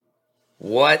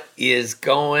What is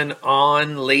going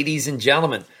on, ladies and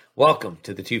gentlemen? Welcome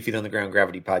to the 2 Feet on the Ground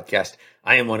Gravity Podcast.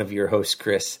 I am one of your hosts,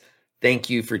 Chris. Thank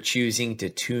you for choosing to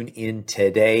tune in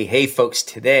today. Hey, folks,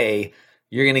 today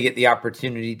you're going to get the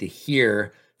opportunity to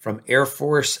hear from Air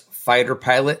Force fighter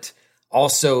pilot,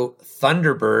 also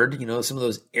Thunderbird, some of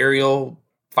those aerial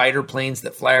fighter planes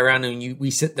that fly around and we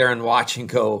sit there and watch and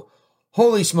go,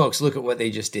 holy smokes, look at what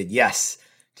they just did. Yes,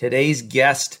 today's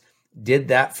guest did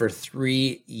that for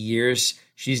 3 years.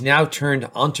 She's now turned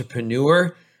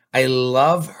entrepreneur. I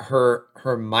love her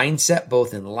mindset,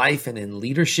 both in life and in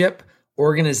leadership,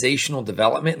 organizational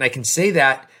development. And I can say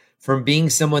that from being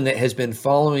someone that has been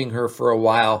following her for a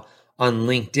while on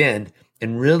LinkedIn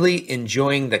and really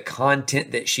enjoying the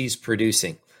content that she's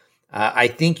producing. I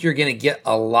think you're going to get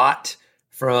a lot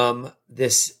from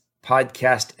this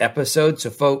podcast episode. So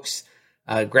folks,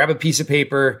 grab a piece of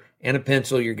paper and a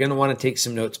pencil. You're going to want to take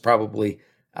some notes probably.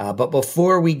 But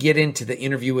before we get into the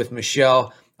interview with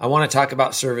Michelle, I want to talk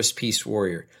about Service Peace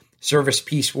Warrior. Service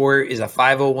Peace Warrior is a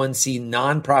 501c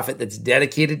nonprofit that's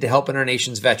dedicated to helping our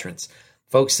nation's veterans,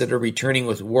 folks that are returning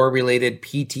with war-related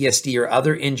PTSD or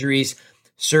other injuries.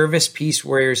 Service Peace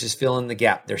Warriors is filling the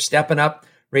gap. They're stepping up,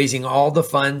 raising all the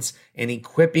funds, and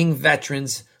equipping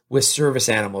veterans with service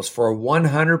animals for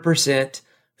 100%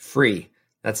 free.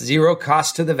 That's zero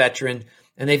cost to the veteran.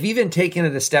 And they've even taken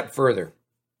it a step further.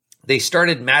 They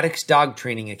started Maddox Dog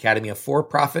Training Academy, a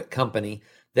for-profit company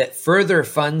that further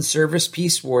funds Service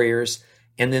Peace Warriors.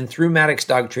 And then through Maddox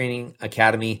Dog Training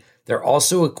Academy, they're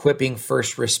also equipping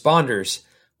first responders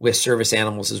with service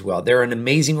animals as well. They're an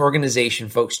amazing organization,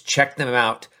 folks. Check them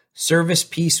out,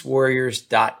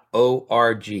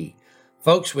 servicepeacewarriors.org.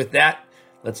 Folks, with that,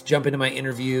 let's jump into my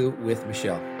interview with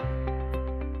Michelle.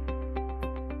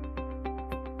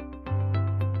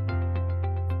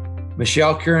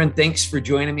 Michelle Curran, thanks for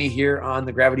joining me here on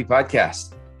the Gravity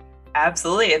Podcast.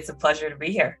 Absolutely. It's a pleasure to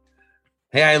be here.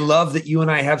 Hey, I love that you and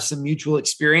I have some mutual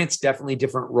experience, definitely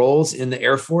different roles in the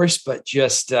Air Force, but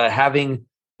just having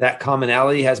that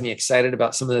commonality has me excited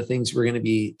about some of the things we're going to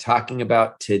be talking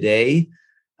about today.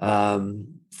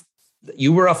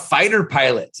 You were a fighter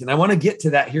pilot, and I want to get to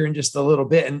that here in just a little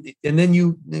bit. And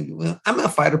then I'm a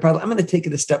fighter pilot. I'm going to take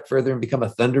it a step further and become a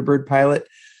Thunderbird pilot.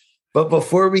 But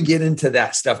before we get into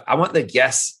that stuff, I want the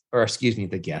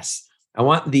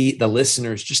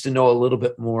listeners just to know a little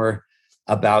bit more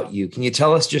about you. Can you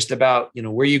tell us just about,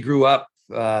 where you grew up,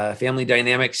 family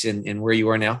dynamics, and where you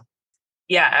are now?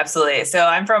 Yeah, absolutely. So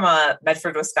I'm from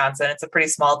Medford, Wisconsin. It's a pretty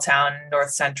small town,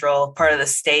 north central part of the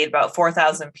state, about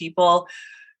 4,000 people,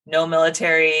 no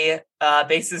military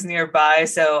bases nearby.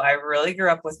 So I really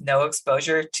grew up with no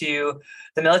exposure to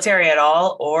the military at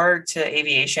all or to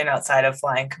aviation outside of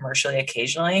flying commercially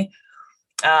occasionally.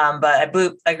 But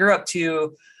I grew up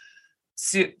to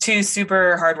two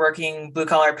super hardworking blue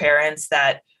collar parents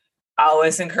that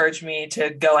always encouraged me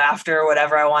to go after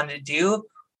whatever I wanted to do,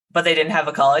 but they didn't have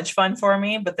a college fund for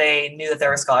me, but they knew that there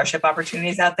were scholarship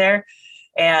opportunities out there.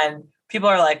 And people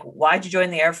are like, why'd you join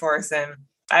the Air Force? And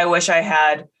I wish I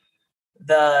had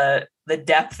the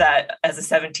depth that as a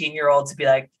 17-year-old to be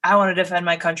like, I want to defend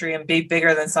my country and be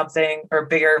bigger than something or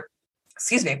bigger,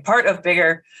 part of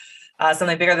bigger,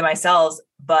 something bigger than myself.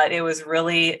 But it was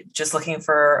really just looking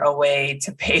for a way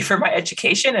to pay for my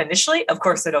education initially. Of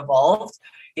course, it evolved.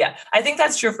 Yeah, I think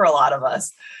that's true for a lot of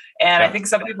us. And I think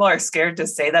some people are scared to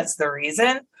say that's the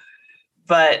reason,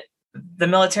 but the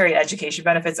military education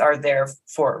benefits are there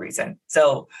for a reason.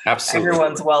 So absolutely,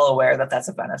 everyone's well aware that that's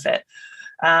a benefit.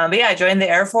 But yeah, I joined the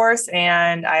Air Force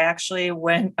and I actually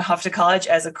went off to college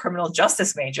as a criminal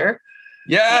justice major.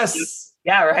 Yes.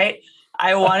 Yeah, right.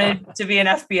 I wanted to be an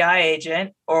FBI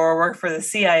agent or work for the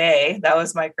CIA. That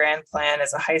was my grand plan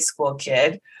as a high school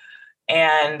kid.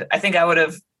 And I think I would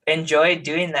have enjoyed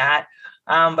doing that.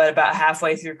 But about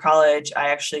halfway through college, I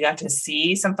actually got to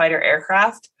see some fighter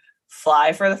aircraft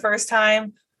fly for the first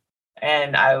time.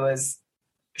 And I was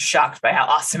shocked by how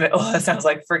awesome it was. I was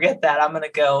like, forget that. I'm going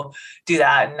to go do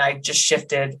that. And I just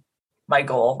shifted my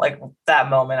goal. Like that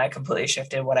moment, I completely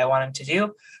shifted what I wanted to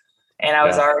do. And I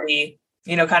was already,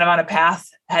 kind of on a path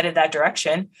headed that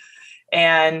direction.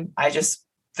 And I just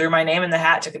threw my name in the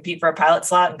hat to compete for a pilot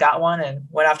slot and got one and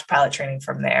went off to pilot training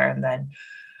from there. And then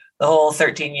the whole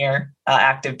 13-year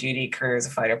active duty career as a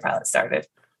fighter pilot started.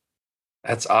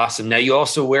 That's awesome. Now you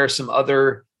also wear some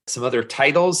other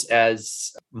titles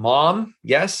as mom.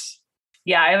 Yes.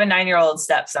 Yeah. I have a 9-year-old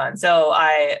stepson. So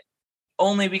I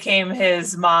only became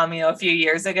his mom, a few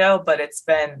years ago, but it's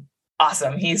been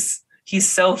awesome. He's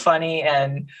so funny.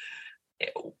 And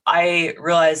I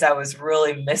realized I was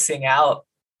really missing out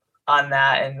on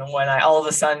that. And when I all of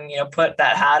a sudden, put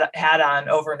that hat on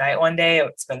overnight one day,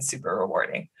 it's been super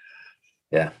rewarding.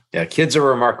 Yeah. Yeah. Kids are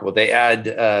remarkable. They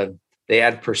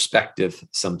add perspective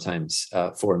sometimes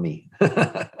for me.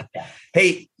 Yeah.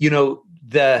 Hey,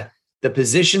 the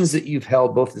positions that you've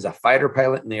held both as a fighter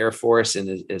pilot in the Air Force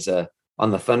and as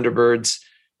on the Thunderbirds,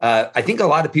 I think a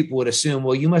lot of people would assume,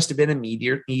 well, you must have been a meat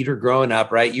eater growing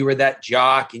up, right? You were that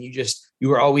jock and you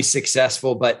were always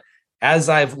successful. But as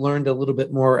I've learned a little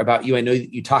bit more about you, I know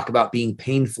that you talk about being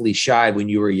painfully shy when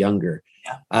you were younger.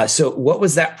 Yeah. So what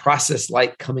was that process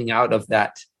like coming out of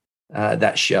that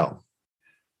shell?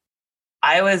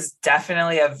 I was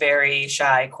definitely a very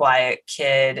shy, quiet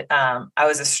kid. I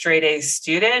was a straight A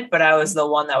student, but I was the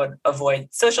one that would avoid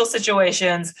social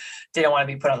situations, didn't want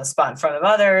to be put on the spot in front of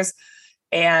others.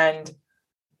 And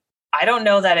I don't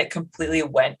know that it completely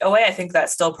went away. I think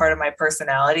that's still part of my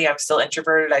personality. I'm still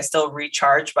introverted. I still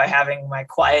recharge by having my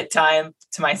quiet time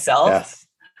to myself. Yes.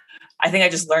 I think I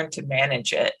just learned to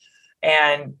manage it.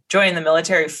 And joining the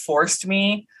military forced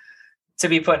me to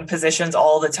be put in positions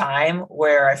all the time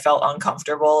where I felt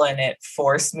uncomfortable, and it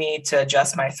forced me to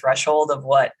adjust my threshold of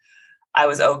what I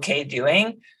was okay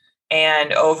doing.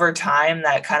 And over time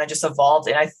that kind of just evolved.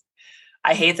 And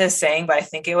I hate this saying, but I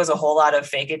think it was a whole lot of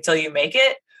fake it till you make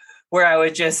it, where I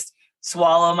would just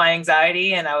swallow my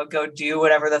anxiety and I would go do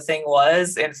whatever the thing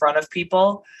was in front of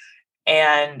people.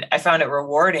 And I found it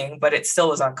rewarding, but it still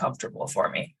was uncomfortable for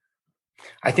me.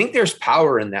 I think there's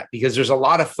power in that, because there's a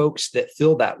lot of folks that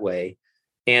feel that way,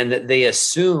 and that they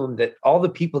assume that all the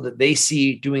people that they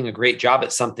see doing a great job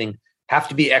at something have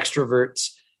to be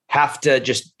extroverts, have to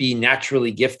just be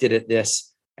naturally gifted at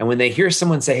this. And when they hear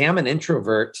someone say, hey, I'm an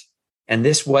introvert, and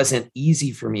this wasn't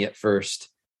easy for me at first,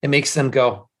 it makes them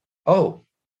go, oh,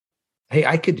 hey,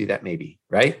 I could do that maybe,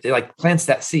 right? It like plants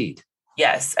that seed.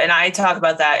 Yes. And I talk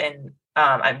about that in,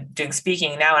 I'm doing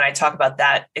speaking now, and I talk about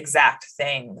that exact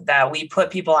thing, that we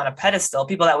put people on a pedestal,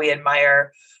 people that we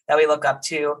admire, that we look up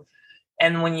to.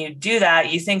 And when you do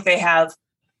that, you think they have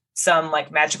some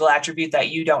like magical attribute that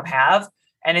you don't have.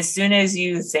 And as soon as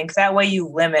you think that way, you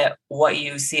limit what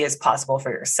you see as possible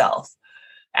for yourself.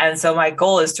 And so my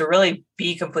goal is to really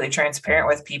be completely transparent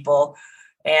with people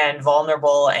and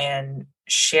vulnerable and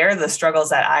share the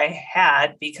struggles that I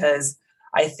had, because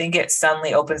I think it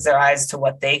suddenly opens their eyes to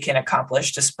what they can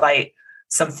accomplish despite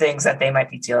some things that they might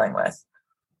be dealing with.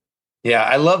 Yeah,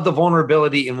 I love the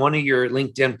vulnerability. In one of your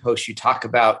LinkedIn posts, you talk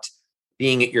about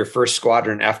being at your first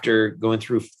squadron after going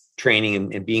through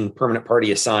training and being permanent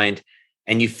party assigned,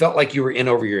 and you felt like you were in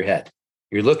over your head.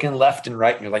 You're looking left and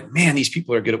right, and you're like, man, these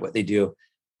people are good at what they do.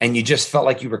 And you just felt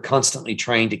like you were constantly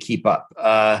trying to keep up.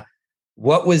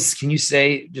 Can you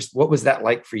say just what was that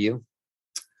like for you?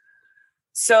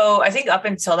 So I think up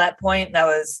until that point, that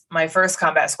was my first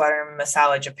combat squadron in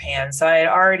Misawa, Japan. So I had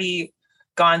already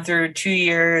gone through 2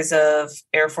 years of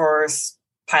Air Force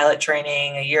pilot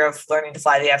training, a year of learning to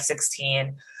fly the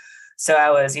F-16. So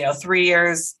I was, 3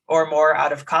 years or more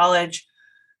out of college,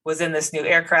 was in this new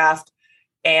aircraft.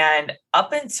 And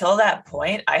up until that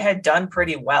point, I had done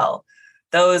pretty well.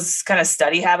 Those kind of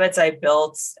study habits I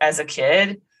built as a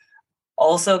kid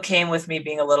also came with me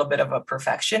being a little bit of a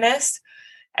perfectionist.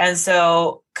 And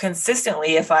so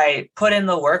consistently, if I put in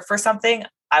the work for something,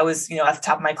 I was, at the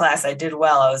top of my class, I did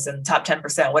well. I was in the top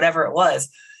 10%, whatever it was.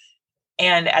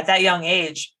 And at that young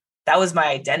age, that was my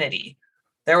identity.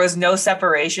 There was no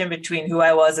separation between who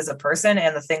I was as a person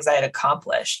and the things I had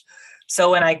accomplished.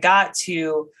 So when I got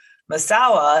to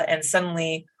Misawa and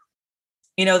suddenly,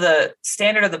 the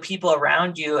standard of the people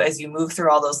around you as you move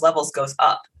through all those levels goes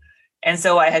up. And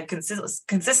so I had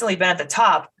consistently been at the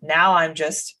top. Now I'm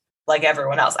just like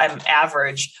everyone else. I'm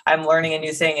average. I'm learning a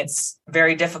new thing. It's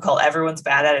very difficult. Everyone's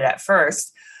bad at it at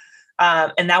first.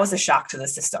 And that was a shock to the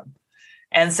system.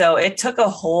 And so it took a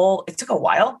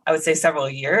while, I would say several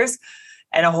years,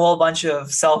 and a whole bunch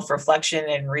of self-reflection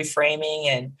and reframing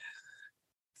and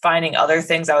finding other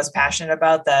things I was passionate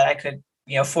about that I could,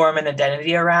 form an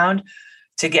identity around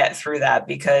to get through that.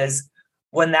 Because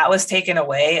when that was taken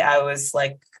away, I was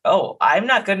like, oh, I'm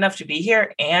not good enough to be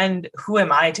here. And who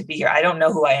am I to be here? I don't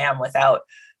know who I am without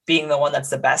being the one that's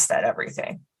the best at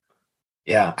everything.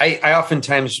 Yeah, I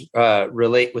oftentimes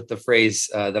relate with the phrase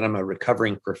that I'm a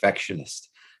recovering perfectionist.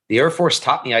 The Air Force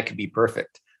taught me I could be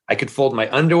perfect. I could fold my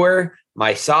underwear,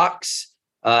 my socks,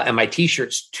 and my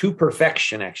T-shirts to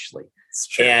perfection, actually.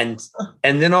 And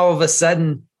then all of a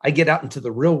sudden, I get out into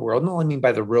the real world. And all I mean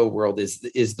by the real world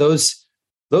is those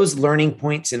learning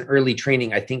points in early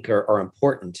training, I think, are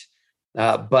important.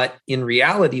 But in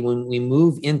reality, when we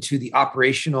move into the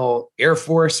operational Air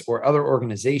Force or other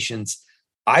organizations,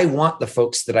 I want the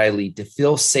folks that I lead to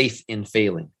feel safe in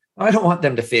failing. I don't want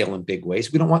them to fail in big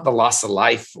ways. We don't want the loss of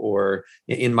life, or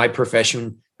in my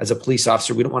profession as a police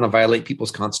officer, we don't want to violate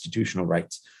people's constitutional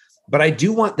rights. But I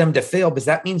do want them to fail because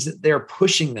that means that they're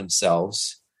pushing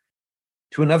themselves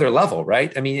to another level,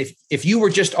 right? I mean, if you were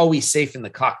just always safe in the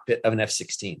cockpit of an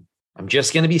F-16, I'm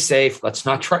just going to be safe. Let's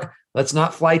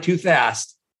not fly too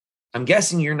fast. I'm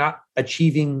guessing you're not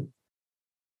achieving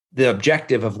the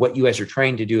objective of what you guys are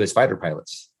trying to do as fighter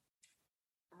pilots.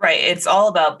 Right. It's all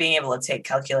about being able to take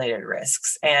calculated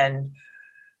risks. And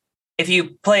if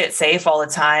you play it safe all the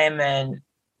time, and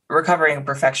recovering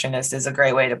perfectionist is a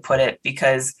great way to put it,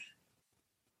 because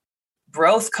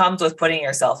growth comes with putting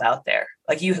yourself out there.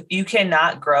 Like you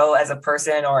cannot grow as a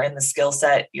person or in the skill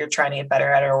set you're trying to get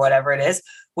better at or whatever it is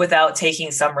without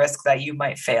taking some risk that you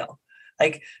might fail.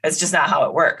 Like, it's just not how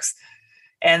it works.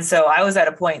 And so I was at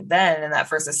a point then in that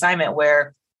first assignment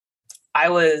where I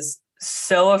was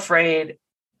so afraid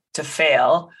to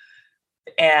fail.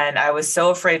 And I was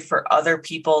so afraid for other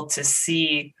people to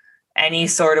see any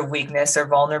sort of weakness or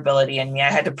vulnerability in me.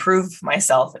 I had to prove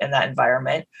myself in that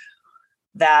environment,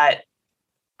 that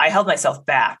I held myself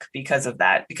back because of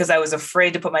that, because I was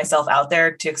afraid to put myself out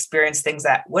there to experience things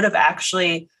that would have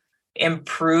actually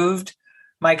improved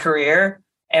my career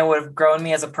and would have grown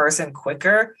me as a person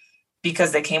quicker,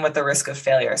 because they came with the risk of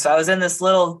failure. So I was in this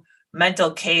little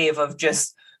mental cave of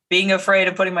just being afraid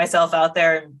of putting myself out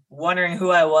there and wondering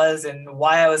who I was and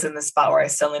why I was in the spot where I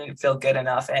still didn't feel good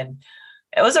enough. And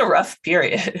it was a rough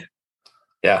period.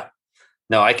 Yeah,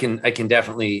 no, I can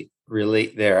definitely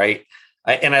relate there.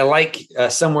 I like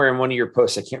somewhere in one of your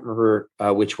posts, I can't remember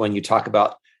which one, you talk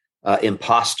about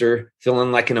imposter,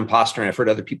 feeling like an imposter. And I've heard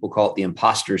other people call it the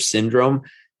imposter syndrome.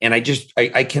 And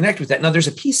I connect with that. Now, there's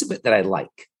a piece of it that I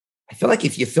like. I feel like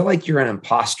if you feel like you're an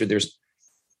imposter, there's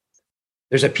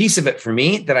a piece of it for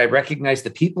me that I recognize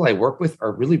the people I work with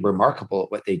are really remarkable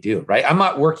at what they do, right? I'm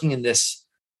not working in this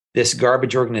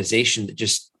garbage organization that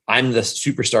just, I'm the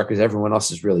superstar because everyone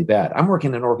else is really bad. I'm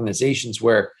working in organizations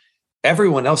where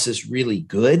everyone else is really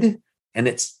good, and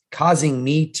it's causing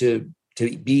me to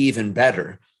be even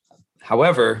better.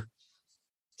 However,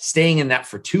 staying in that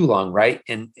for too long, right?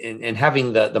 And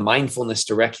having the mindfulness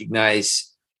to recognize,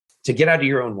 to get out of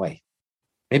your own way,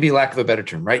 maybe lack of a better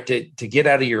term, right? To get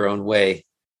out of your own way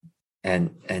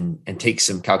and take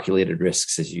some calculated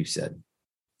risks, as you said.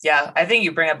 Yeah, I think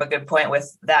you bring up a good point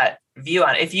with that view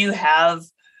on it. If you have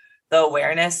the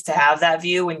awareness to have that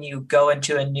view when you go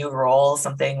into a new role,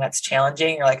 something that's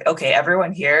challenging, you're like, okay,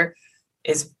 everyone here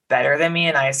is better than me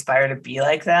and I aspire to be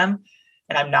like them,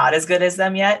 and I'm not as good as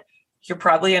them yet, you're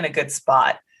probably in a good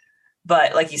spot.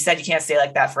 But like you said, you can't stay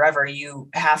like that forever. You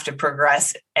have to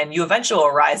progress, and you eventually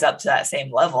will rise up to that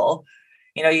same level.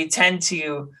 You know,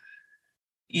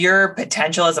 your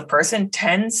potential as a person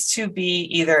tends to be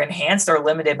either enhanced or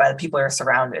limited by the people you're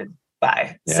surrounded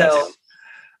by. Yes. So,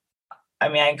 I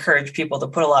mean, I encourage people to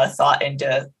put a lot of thought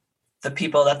into the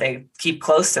people that they keep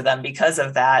close to them because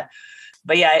of that.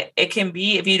 But yeah, it can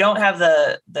be, if you don't have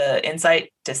the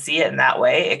insight to see it in that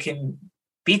way, it can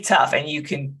be tough, and you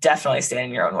can definitely stand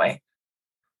in your own way.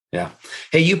 Yeah.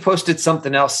 Hey, you posted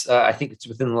something else. I think it's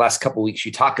within the last couple of weeks.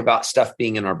 You talk about stuff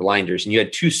being in our blinders, and you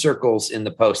had two circles in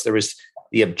the post. There was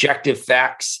the objective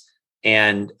facts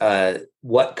and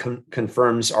what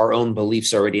confirms our own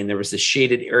beliefs already. And there was the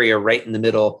shaded area right in the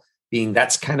middle being,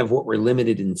 that's kind of what we're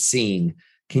limited in seeing.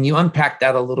 Can you unpack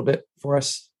that a little bit for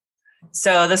us?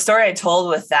 So the story I told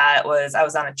with that was, I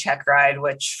was on a check ride,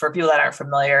 which for people that aren't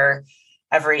familiar,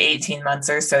 every 18 months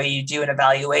or so, you do an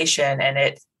evaluation, and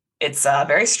it's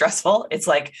very stressful. It's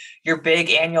like your big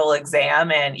annual exam.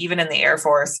 And even in the Air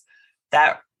Force,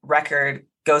 that record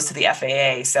goes to the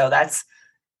FAA. So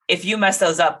if you mess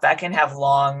those up, that can have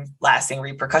long lasting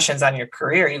repercussions on your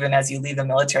career, even as you leave the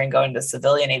military and go into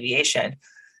civilian aviation.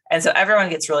 And so everyone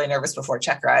gets really nervous before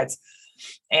check rides.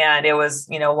 And it was,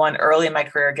 one early in my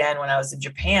career, again, when I was in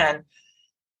Japan,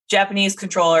 Japanese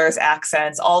controllers,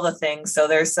 accents, all the things. So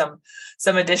there's some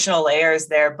additional layers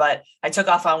there, but I took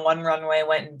off on one runway,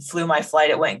 went and flew my flight.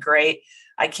 It went great.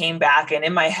 I came back, and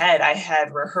in my head, I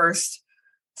had rehearsed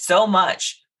so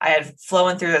much. I had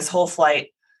flown through this whole flight,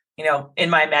 in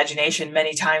my imagination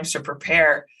many times to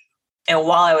prepare. And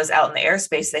while I was out in the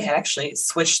airspace, they had actually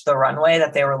switched the runway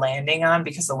that they were landing on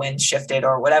because the wind shifted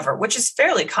or whatever, which is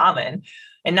fairly common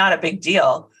and not a big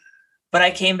deal. But I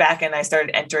came back and I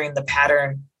started entering the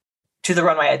pattern to the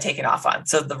runway I had taken off on.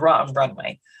 So the wrong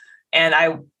runway.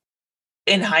 And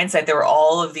in hindsight, there were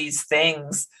all of these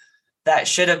things that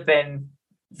should have been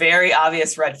very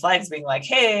obvious red flags, being like,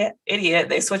 hey, idiot,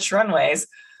 they switched runways.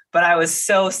 But I was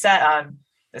so set on,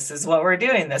 this is what we're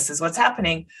doing, this is what's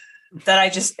happening, that I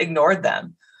just ignored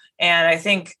them. And I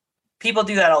think people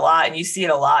do that a lot, and you see it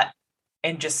a lot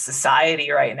in just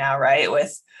society right now, right?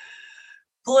 With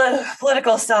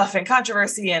political stuff and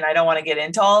controversy. And I don't want to get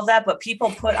into all of that, but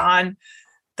people put on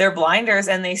their blinders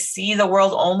and they see the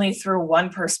world only through one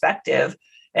perspective,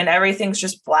 and everything's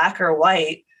just black or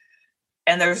white,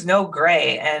 and there's no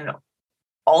gray. And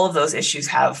all of those issues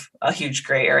have a huge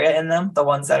gray area in them, the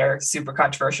ones that are super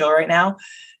controversial right now.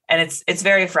 And it's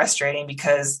very frustrating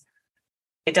because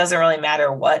it doesn't really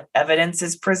matter what evidence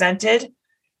is presented.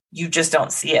 You just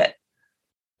don't see it.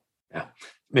 Yeah.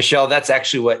 Michelle, that's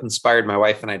actually what inspired my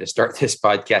wife and I to start this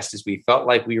podcast, is we felt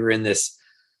like we were in this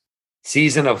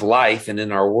season of life and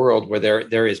in our world where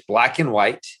there is black and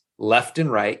white, left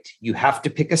and right. You have to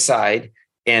pick a side.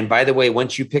 And by the way,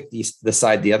 once you pick the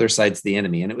side, the other side's the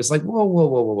enemy. And it was like, whoa, whoa,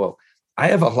 whoa, whoa, whoa. I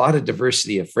have a lot of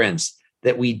diversity of friends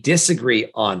that we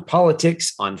disagree on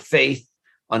politics, on faith,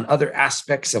 on other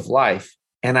aspects of life.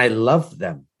 And I love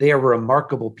them. They are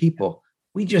remarkable people.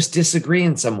 We just disagree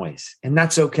in some ways, and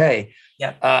that's okay.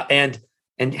 Yeah.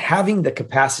 And having the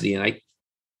capacity, and I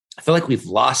feel like we've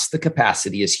lost the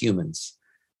capacity as humans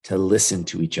to listen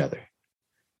to each other,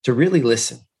 to really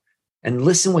listen and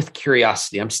listen with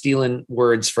curiosity. I'm stealing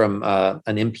words from an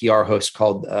NPR host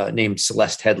named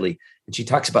Celeste Headley, and she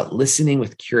talks about listening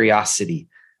with curiosity,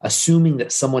 assuming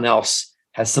that someone else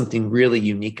has something really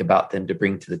unique about them to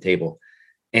bring to the table.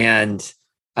 And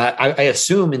I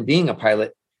assume in being a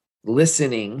pilot,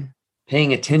 listening,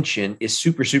 paying attention is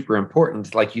super, super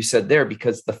important, like you said there,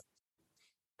 because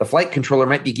the flight controller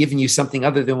might be giving you something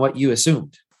other than what you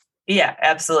assumed. Yeah,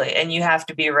 absolutely. And you have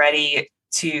to be ready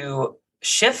to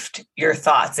shift your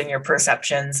thoughts and your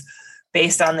perceptions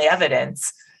based on the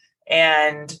evidence.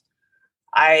 And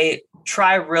I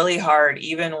try really hard,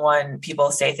 even when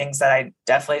people say things that I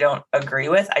definitely don't agree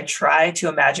with, I try to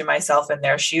imagine myself in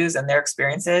their shoes and their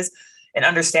experiences and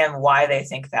understand why they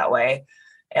think that way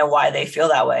and why they feel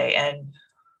that way. And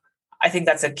I think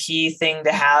that's a key thing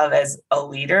to have as a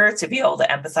leader, to be able to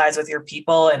empathize with your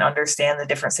people and understand the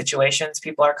different situations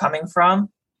people are coming from.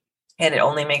 And it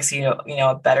only makes you,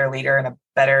 a better leader and a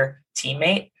better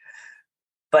teammate.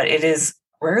 But it is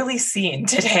rarely seen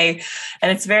today, and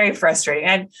it's very frustrating.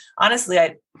 And honestly,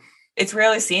 it's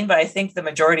rarely seen, but I think the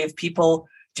majority of people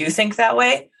do think that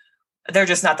way. They're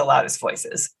just not the loudest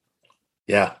voices.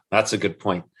 Yeah, that's a good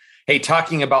point. Hey,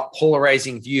 talking about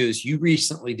polarizing views, you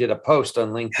recently did a post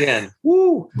on LinkedIn.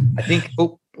 Woo! I think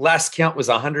last count was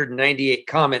 198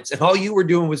 comments, and all you were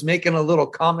doing was making a little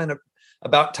comment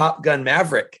about Top Gun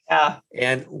Maverick. Yeah.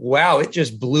 And wow, it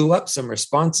just blew up some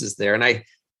responses there. And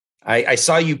I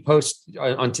saw you post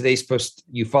on today's post,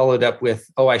 you followed up with,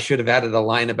 I should have added a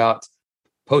line about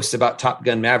posts about Top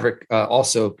Gun Maverick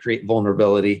also create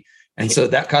vulnerability. And so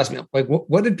that caused me, like,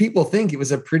 what did people think? It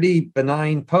was a pretty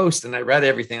benign post. And I read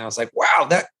everything. I was like, wow,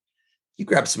 you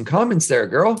grabbed some comments there,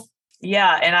 girl.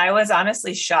 Yeah. And I was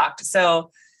honestly shocked.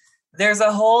 So there's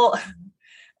a whole,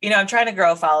 I'm trying to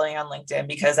grow a following on LinkedIn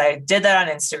because I did that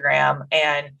on Instagram,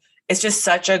 and it's just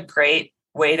such a great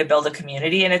way to build a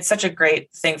community. And it's such a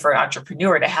great thing for an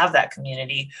entrepreneur to have that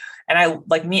community. And I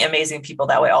meet amazing people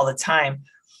that way all the time.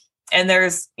 And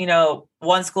there's,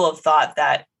 one school of thought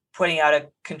that putting out a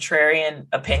contrarian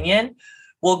opinion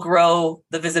will grow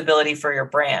the visibility for your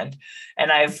brand.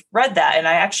 And I've read that. And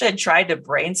I actually had tried to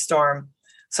brainstorm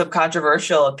some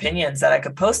controversial opinions that I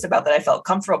could post about, that I felt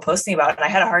comfortable posting about. And I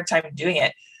had a hard time doing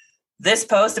it. This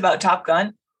post about Top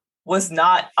Gun was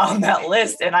not on that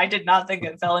list, and I did not think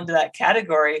it fell into that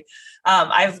category.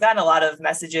 I've gotten a lot of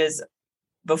messages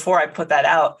before I put that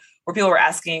out where people were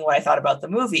asking what I thought about the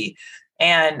movie,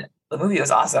 and the movie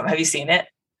was awesome. Have you seen it?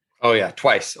 Oh yeah,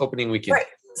 twice, opening weekend. Right.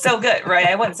 So good, right?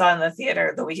 I went and saw it in the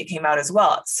theater the week it came out as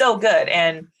well. So good,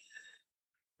 and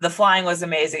the flying was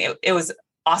amazing. It was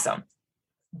awesome.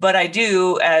 But I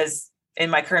do, as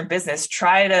in my current business,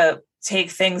 try to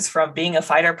take things from being a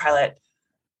fighter pilot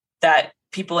that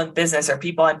people in business or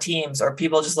people on teams or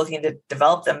people just looking to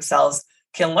develop themselves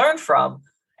can learn from.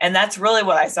 And that's really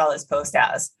what I saw this post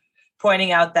as,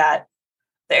 pointing out that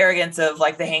the arrogance of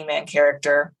like the hangman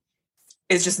character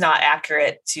is just not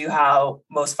accurate to how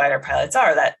most fighter pilots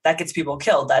are. That gets people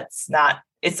killed. That's not,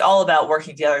 it's all about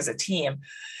working together as a team.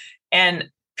 And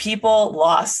people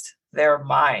lost their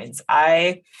minds.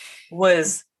 I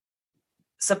was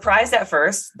surprised at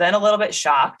first, then a little bit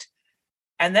shocked,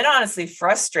 and then honestly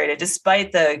frustrated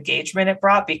despite the engagement it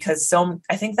brought, because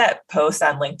I think that post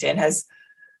on LinkedIn has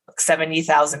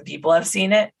 70,000 people have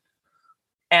seen it.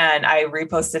 And I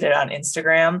reposted it on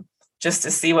Instagram just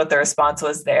to see what the response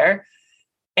was there.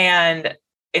 And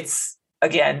it's,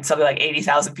 again, something like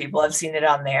 80,000 people have seen it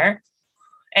on there.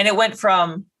 And it went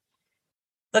from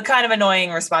the kind of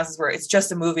annoying responses were, it's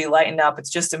just a movie, lighten up. It's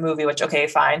just a movie, which, okay,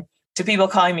 fine. To people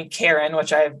calling me Curran,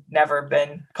 which I've never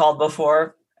been called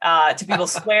before, to people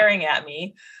swearing at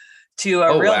me, to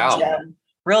a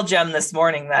real gem this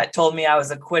morning that told me I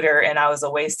was a quitter and I was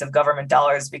a waste of government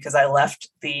dollars because I left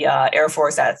the Air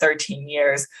Force at 13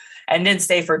 years and didn't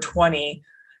stay for 20.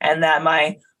 And that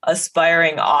my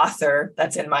aspiring author,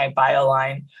 that's in my bio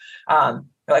line,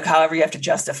 like, however you have to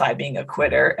justify being a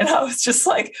quitter. And I was just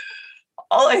like,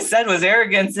 all I said was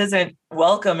arrogance isn't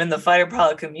welcome in the fighter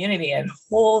pilot community. And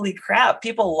holy crap,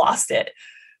 people lost it.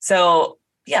 So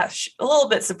yeah, a little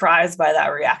bit surprised by that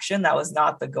reaction. That was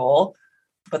not the goal,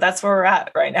 but that's where we're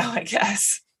at right now, I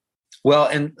guess. Well,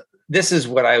 and this is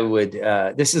what I would,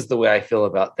 this is the way I feel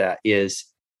about that is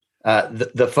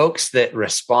the folks that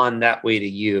respond that way to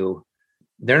you,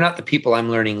 they're not the people I'm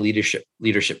learning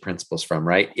leadership principles from,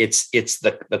 right? It's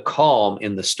the calm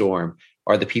in the storm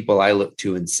are the people I look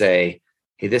to and say,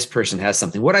 hey, this person has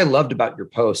something. What I loved about your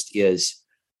post is,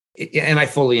 and I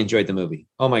fully enjoyed the movie.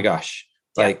 Oh my gosh.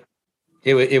 Yeah. Like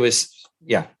it was,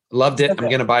 yeah, loved it. Okay. I'm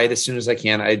going to buy it as soon as I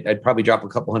can. I'd probably drop a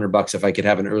couple $100 if I could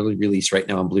have an early release right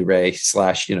now on Blu-ray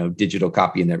 / digital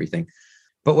copy and everything.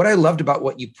 But what I loved about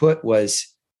what you put was,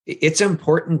 it's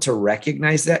important to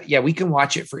recognize that, yeah, we can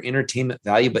watch it for entertainment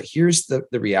value, but here's the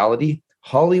reality.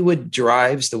 Hollywood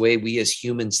drives the way we as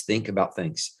humans think about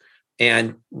things.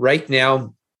 And right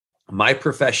now, my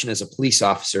profession as a police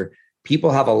officer,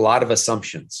 people have a lot of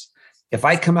assumptions. If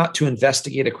I come out to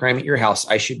investigate a crime at your house,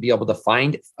 I should be able to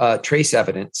find trace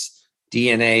evidence,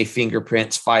 DNA,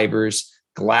 fingerprints, fibers,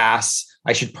 glass.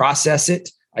 I should process it.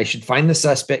 I should find the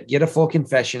suspect, get a full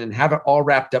confession, and have it all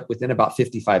wrapped up within about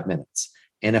 55 minutes.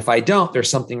 And if I don't, there's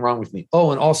something wrong with me.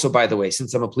 Oh, and also, by the way,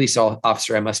 since I'm a police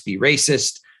officer, I must be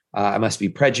racist. I must be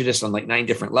prejudiced on like 9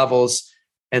 different levels.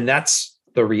 And that's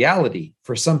the reality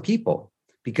for some people,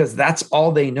 because that's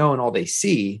all they know and all they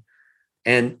see.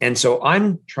 And so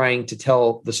I'm trying to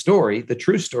tell the story, the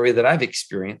true story that I've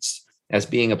experienced as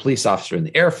being a police officer in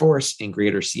the Air Force, in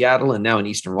Greater Seattle, and now in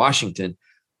Eastern Washington,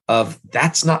 of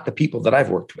that's not the people that I've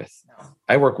worked with.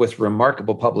 I work with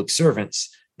remarkable public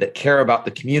servants that care about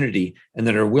the community and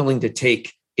that are willing to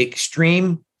take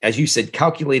extreme, as you said,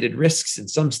 calculated risks in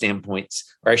some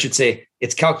standpoints, or I should say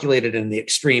it's calculated and the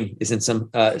extreme is in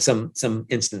some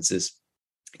instances,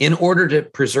 in order to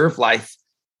preserve life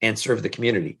and serve the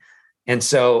community. And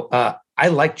so I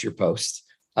liked your post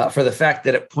for the fact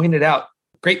that it pointed out,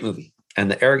 great movie,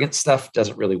 and the arrogant stuff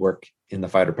doesn't really work in the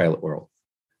fighter pilot world.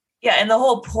 Yeah. And the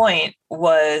whole point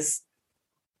was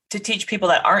to teach people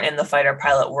that aren't in the fighter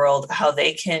pilot world how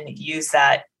they can use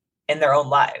that in their own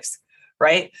lives,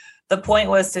 right? The point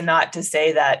was not to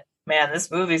say that, man,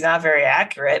 this movie's not very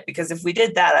accurate, because if we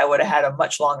did that, I would have had a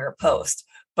much longer post.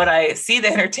 But I see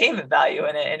the entertainment value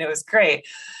in it, and it was great.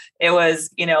 It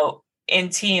was, in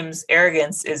teams,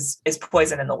 arrogance is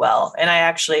poison in the well. And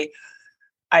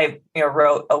I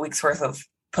wrote a week's worth of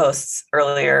posts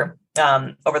earlier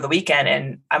over the weekend,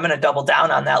 and I'm going to double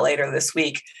down on that later this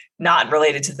week, not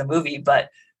related to the movie, but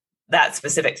that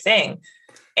specific thing.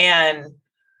 And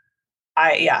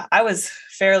I was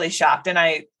fairly shocked. And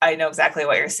I know exactly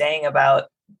what you're saying about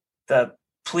the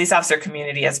police officer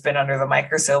community has been under the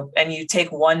microscope, and you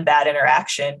take one bad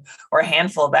interaction or a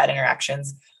handful of bad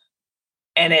interactions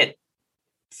and it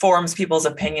forms people's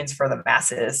opinions for the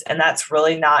masses. And it's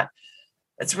really not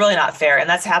fair. And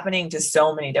that's happening to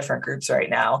so many different groups right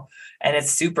now. And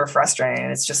it's super frustrating.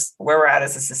 It's just where we're at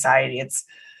as a society. It's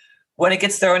when it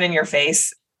gets thrown in your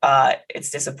face,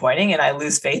 it's disappointing. And I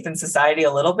lose faith in society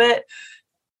a little bit.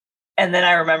 And then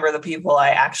I remember the people I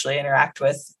actually interact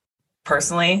with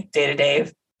personally, day-to-day,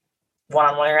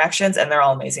 one-on-one interactions, and they're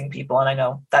all amazing people. And I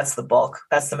know that's the bulk.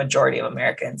 That's the majority of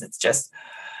Americans. It's just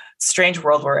a strange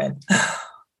world we're in.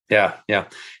 Yeah.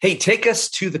 Hey, take us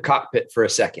to the cockpit for a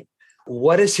second.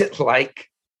 What is it like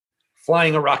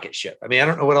flying a rocket ship? I mean, I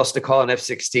don't know what else to call an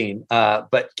F-16,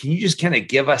 but can you just kind of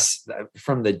give us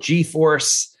from the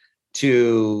G-force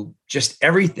to just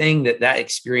everything that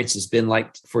experience has been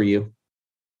like for you?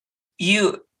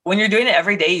 When you're doing it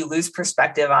every day, you lose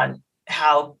perspective on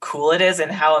how cool it is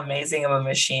and how amazing of a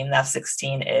machine the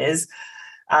F-16 is.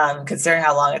 Considering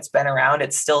how long it's been around,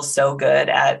 it's still so good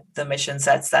at the mission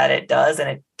sets that it does. And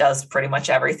it does pretty much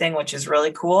everything, which is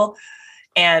really cool.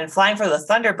 And flying for the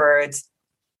Thunderbirds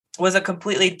was a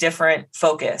completely different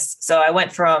focus. So I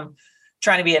went from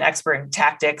trying to be an expert in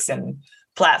tactics and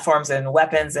platforms and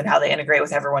weapons and how they integrate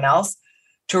with everyone else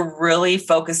to really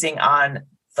focusing on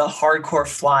the hardcore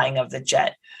flying of the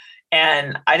jet.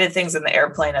 And I did things in the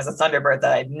airplane as a Thunderbird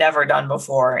that I'd never done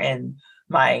before in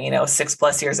my,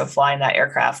 6+ years of flying that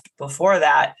aircraft before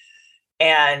that.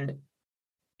 And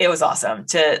it was awesome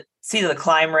to see the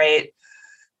climb rate,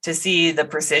 to see the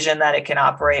precision that it can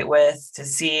operate with, to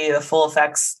see the full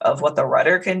effects of what the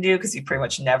rudder can do, because you pretty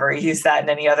much never use that in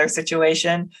any other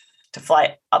situation. To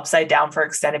fly upside down for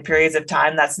extended periods of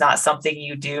time, that's not something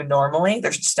you do normally.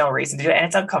 There's just no reason to do it, and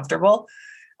it's uncomfortable.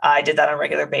 I did that on a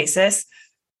regular basis,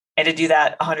 and to do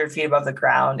that 100 feet above the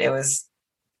ground, it was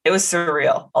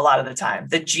surreal a lot of the time.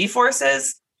 The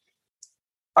G-forces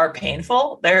are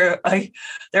painful. They're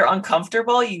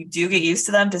uncomfortable. You do get used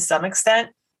to them to some extent,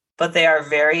 but they are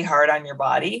very hard on your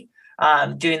body.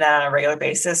 Doing that on a regular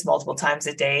basis, multiple times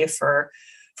a day for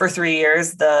 3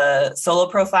 years. The solo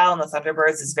profile in the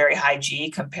Thunderbirds is very high G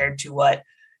compared to what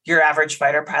your average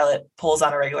fighter pilot pulls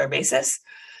on a regular basis.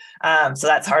 So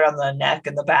that's hard on the neck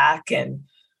and the back and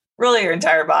really your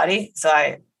entire body. So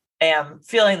I am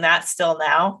feeling that still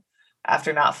now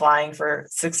after not flying for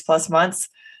 6+ months,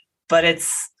 but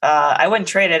I wouldn't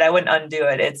trade it. I wouldn't undo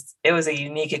it. It was a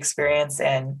unique experience,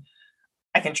 and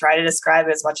I can try to describe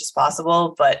it as much as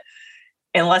possible, but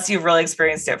unless you've really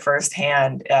experienced it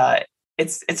firsthand,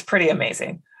 it's pretty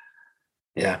amazing.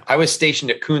 Yeah. I was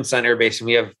stationed at Kunsan Air Base,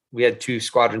 and we had 2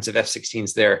 squadrons of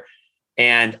F-16s there.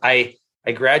 And I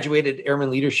graduated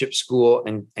Airman Leadership School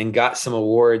and got some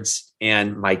awards.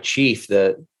 And my chief,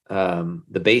 the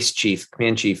base chief,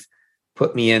 command chief,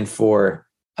 put me in for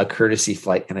a courtesy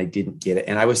flight, and I didn't get it.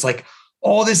 And I was like,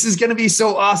 oh, this is going to be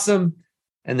so awesome.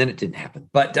 And then it didn't happen.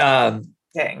 But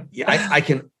dang.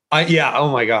 Yeah,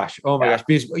 oh my gosh.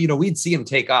 Because, we'd see them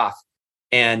take off,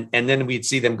 and then we'd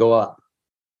see them go up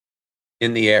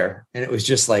in the air. And it was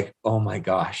just like, oh my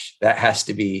gosh, that has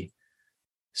to be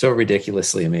so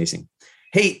ridiculously amazing.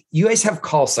 Hey, you guys have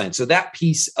call signs. So that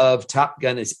piece of Top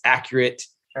Gun is accurate.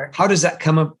 Sure. How does that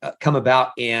come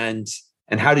about? And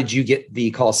how did you get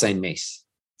the call sign Mace?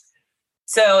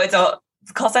 So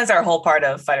call signs are a whole part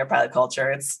of fighter pilot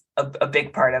culture. It's a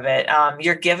big part of it.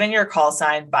 You're given your call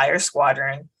sign by your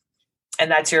squadron,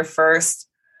 and that's your first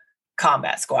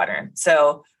combat squadron.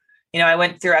 So, I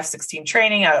went through F-16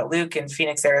 training out at Luke in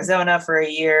Phoenix, Arizona for a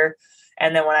year.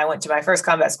 And then when I went to my first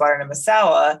combat squadron in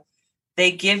Misawa,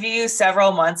 they give you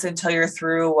several months until you're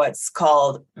through what's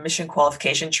called mission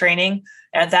qualification training.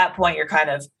 And at that point, you're kind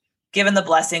of given the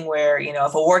blessing where,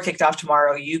 if a war kicked off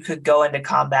tomorrow, you could go into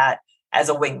combat as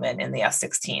a wingman in the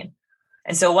F-16.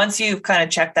 And so once you've kind of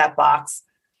checked that box,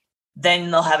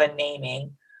 then they'll have a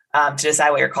naming to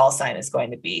decide what your call sign is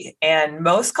going to be. And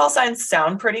most call signs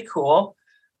sound pretty cool,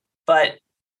 but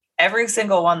every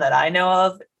single one that I know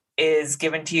of is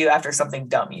given to you after something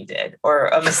dumb you did or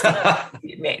a mistake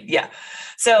you made. Yeah.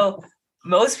 So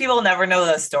most people never know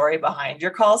the story behind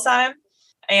your call sign.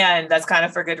 And that's kind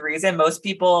of for good reason. Most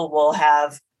people will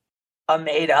have a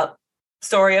made up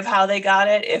story of how they got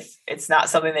it if it's not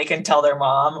something they can tell their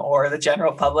mom or the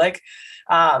general public.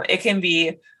 It can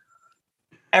be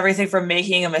everything from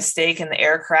making a mistake in the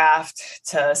aircraft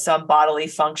to some bodily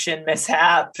function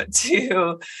mishap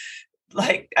to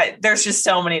there's just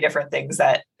so many different things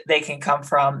that they can come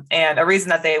from. And a reason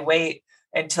that they wait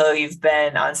until you've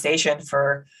been on station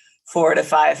for 4 to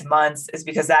 5 months is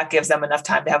because that gives them enough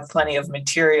time to have plenty of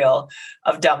material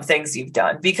of dumb things you've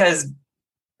done, because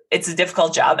it's a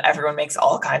difficult job. Everyone makes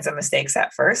all kinds of mistakes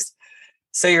at first.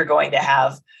 So you're going to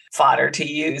have fodder to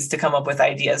use to come up with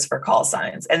ideas for call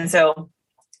signs. And so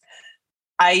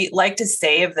I like to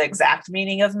save the exact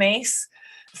meaning of Mace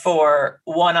for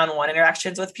one-on-one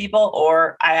interactions with people,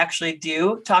 or I actually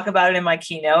do talk about it in my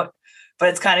keynote, but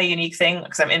it's kind of a unique thing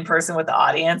because I'm in person with the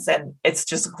audience and it's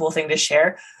just a cool thing to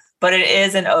share. But it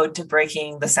is an ode to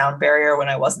breaking the sound barrier when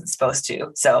I wasn't supposed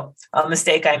to. So a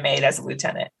mistake I made as a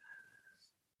lieutenant.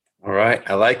 All right.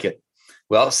 I like it.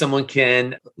 Well, someone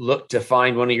can look to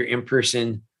find one of your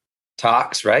in-person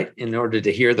talks, right, in order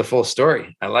to hear the full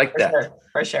story. I like that.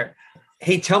 For sure.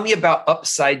 Hey, tell me about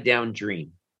Upside Down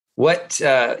Dream.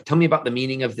 Tell me about the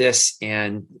meaning of this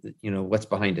and, what's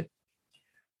behind it.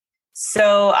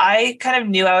 So I kind of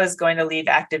knew I was going to leave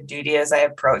active duty as I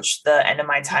approached the end of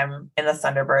my time in the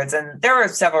Thunderbirds. And there were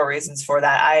several reasons for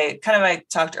that. I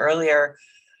talked earlier,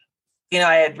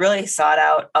 I had really sought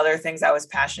out other things I was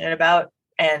passionate about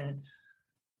and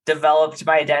developed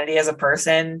my identity as a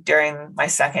person during my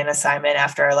second assignment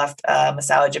after I left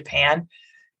Misawa, Japan.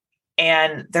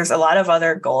 And there's a lot of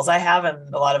other goals I have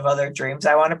and a lot of other dreams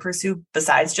I want to pursue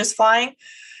besides just flying.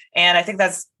 And I think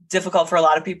that's difficult for a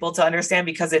lot of people to understand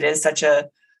because it is such a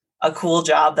cool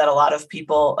job that a lot of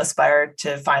people aspire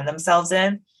to find themselves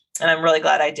in. And I'm really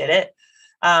glad I did it.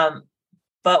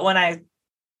 But when I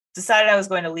decided I was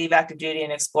going to leave active duty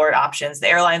and explore options, the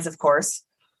airlines, of course,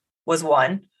 was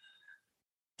one.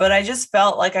 But I just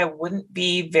felt like I wouldn't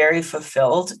be very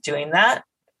fulfilled doing that.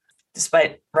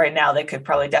 despite right now, they could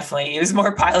probably definitely use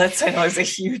more pilots. I know there's a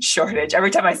huge shortage.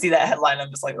 Every time I see that headline, I'm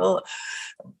just like, oh.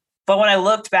 But when I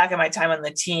looked back at my time on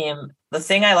the team, the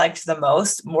thing I liked the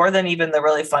most, more than even the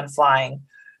really fun flying,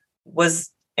 was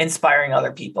inspiring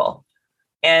other people.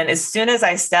 And as soon as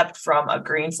I stepped from a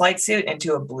green flight suit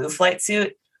into a blue flight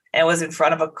suit and was in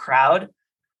front of a crowd,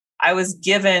 I was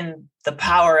given the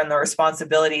power and the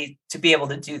responsibility to be able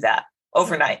to do that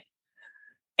overnight.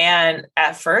 And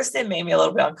at first, it made me a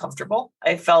little bit uncomfortable.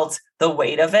 I felt the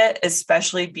weight of it,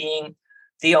 especially being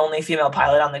the only female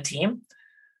pilot on the team.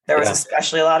 There was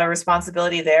especially a lot of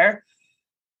responsibility there.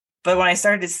 But when I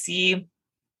started to see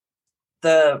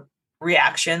the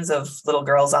reactions of little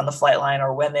girls on the flight line,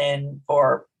 or women,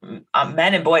 or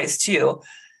men and boys too,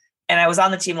 and I was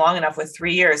on the team long enough with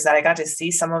 3 years that I got to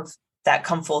see some of that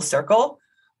come full circle,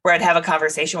 where I'd have a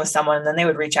conversation with someone and then they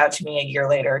would reach out to me a year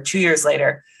later, 2 years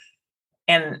later,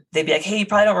 and they'd be like, hey, you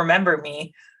probably don't remember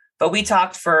me, but we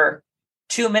talked for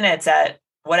 2 minutes at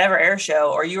whatever air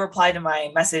show, or you replied to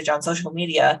my message on social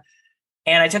media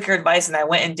and I took your advice and I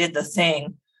went and did the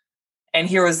thing. And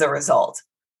here was the result.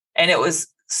 And it was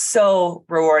so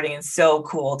rewarding and so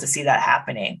cool to see that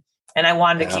happening. And I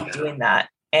wanted to keep doing that.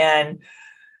 And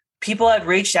people had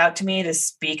reached out to me to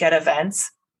speak at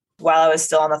events while I was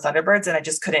still on the Thunderbirds, and I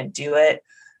just couldn't do it.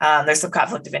 There's some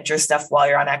conflict of interest stuff while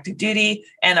you're on active duty,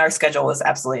 and our schedule was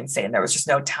absolutely insane. There was just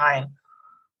no time.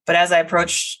 But as I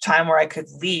approached time where I could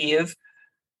leave,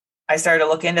 I started to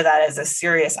look into that as a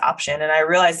serious option. And I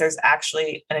realized there's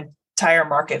actually an entire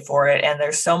market for it. And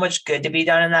there's so much good to be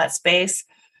done in that space.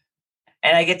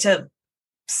 And I get to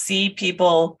see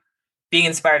people being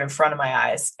inspired in front of my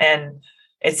eyes. And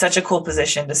it's such a cool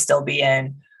position to still be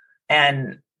in.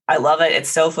 And I love it. It's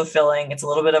so fulfilling. It's a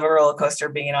little bit of a roller coaster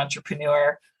being an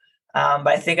entrepreneur. But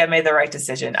I think I made the right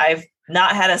decision. I've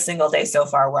not had a single day so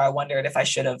far where I wondered if I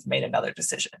should have made another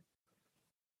decision.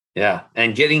 Yeah.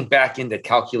 And getting back into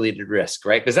calculated risk,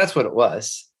 right? Because that's what it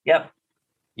was. Yep.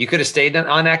 You could have stayed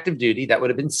on active duty. That would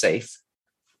have been safe.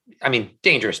 I mean,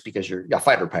 dangerous because you're a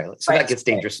fighter pilot. So that gets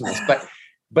dangerous in this.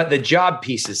 But the job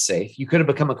piece is safe. You could have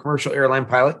become a commercial airline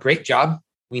pilot. Great job.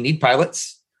 We need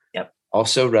pilots. Yep.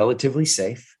 Also relatively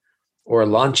safe. Or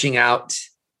launching out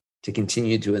to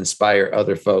continue to inspire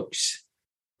other folks,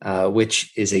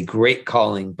 which is a great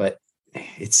calling, but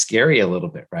it's scary a little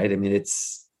bit, right? I mean,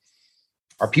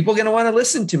 are people going to want to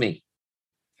listen to me?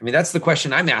 I mean, that's the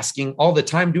question I'm asking all the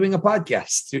time doing a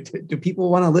podcast. Do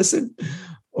people want to listen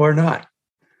or not?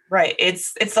 Right.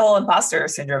 It's the whole imposter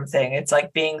syndrome thing. It's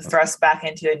like being thrust back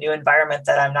into a new environment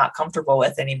that I'm not comfortable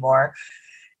with anymore.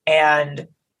 And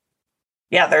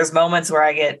yeah, there's moments where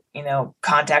I get,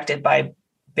 contacted by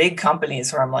big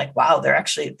companies where I'm like, wow,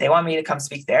 they want me to come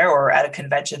speak there, or at a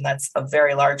convention that's a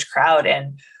very large crowd.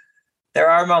 And there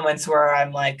are moments where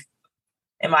I'm like,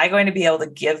 am I going to be able to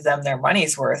give them their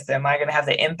money's worth? Am I going to have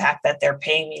the impact that they're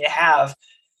paying me to have?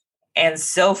 And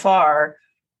so far,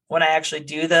 when I actually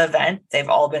do the event, they've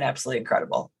all been absolutely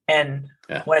incredible. And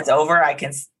when it's over,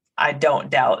 I don't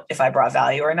doubt if I brought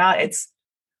value or not. It's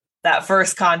that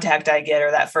first contact I get,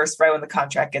 or that first, right when the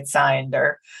contract gets signed,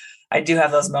 or I do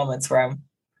have those moments where am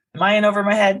I in over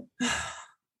my head?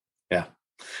 Yeah.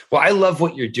 Well, I love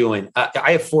what you're doing.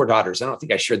 I have 4 daughters. I don't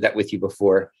think I shared that with you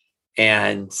before.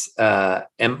 And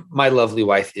my lovely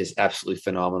wife is absolutely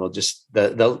phenomenal. Just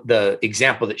the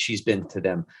example that she's been to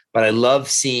them. But I love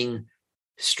seeing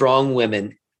strong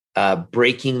women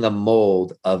breaking the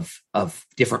mold of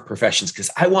different professions, because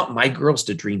I want my girls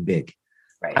to dream big.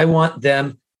 Right. I want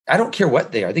them. I don't care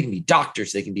what they are. They can be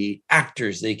doctors. They can be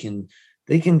actors. They can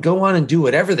go on and do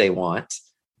whatever they want.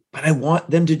 But I want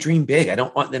them to dream big. I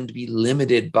don't want them to be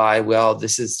limited by, well,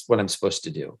 this is what I'm supposed to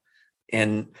do.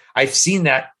 And I've seen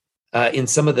that in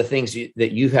some of the things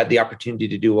that you've had the opportunity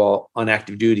to do while on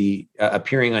active duty,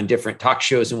 appearing on different talk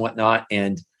shows and whatnot,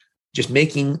 and just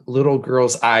making little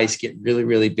girls' eyes get really,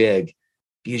 really big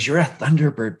because you're a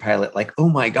Thunderbird pilot. Like, oh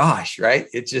my gosh, right?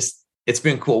 It's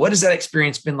been cool. What has that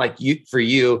experience been like for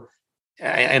you?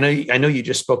 I know you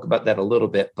just spoke about that a little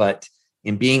bit, but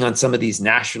in being on some of these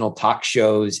national talk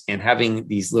shows and having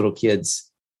these little kids'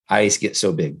 eyes get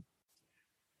so big.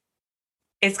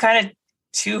 It's kind of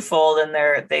twofold,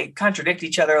 and they contradict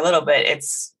each other a little bit.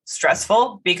 It's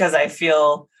stressful because I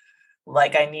feel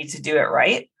like I need to do it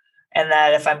right. And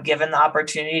that if I'm given the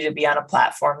opportunity to be on a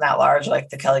platform that large, like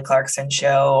the Kelly Clarkson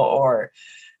show or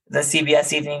the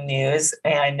CBS Evening News,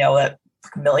 and I know that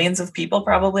millions of people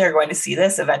probably are going to see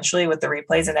this eventually with the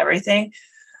replays and everything,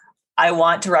 I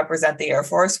want to represent the Air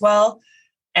Force well.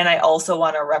 And I also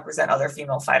want to represent other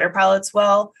female fighter pilots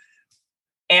well.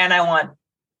 And I want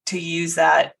to use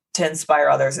that to inspire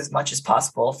others as much as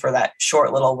possible for that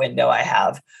short little window I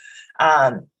have.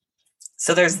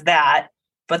 So there's that,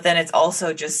 but then it's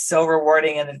also just so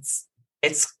rewarding, and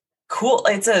it's cool.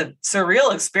 It's a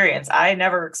surreal experience. I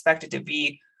never expected to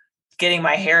be getting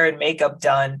my hair and makeup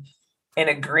done in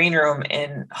a green room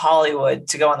in Hollywood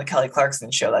to go on the Kelly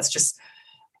Clarkson show. That's just,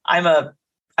 I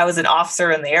was an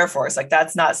officer in the Air Force. Like,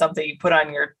 that's not something you put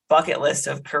on your bucket list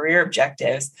of career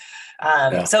objectives.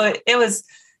 So it was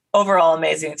overall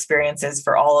amazing experiences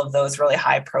for all of those really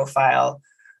high profile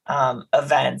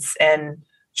events. And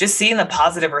just seeing the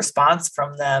positive response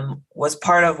from them was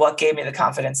part of what gave me the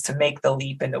confidence to make the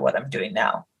leap into what I'm doing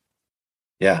now.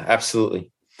 Yeah,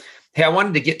 absolutely. Hey, I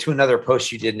wanted to get to another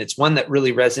post you did, and it's one that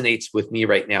really resonates with me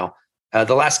right now.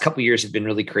 The last couple of years have been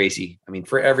really crazy. I mean,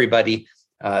 for everybody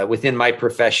within my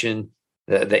profession,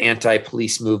 the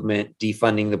anti-police movement,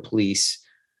 defunding the police.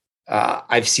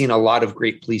 I've seen a lot of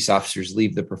great police officers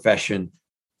leave the profession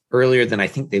earlier than I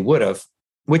think they would have,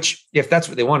 which, if that's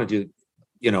what they want to do,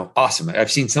 awesome.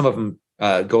 I've seen some of them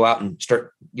go out and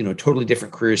start, totally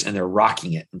different careers, and they're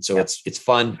rocking it. And so it's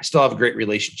fun. I still have a great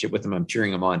relationship with them. I'm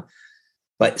cheering them on.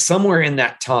 But somewhere in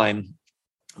that time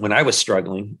when I was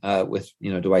struggling with,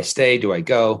 do I stay? Do I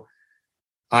go?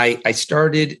 I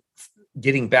started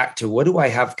getting back to, what do I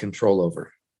have control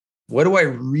over? What do I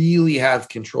really have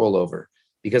control over?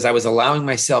 Because I was allowing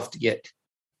myself to get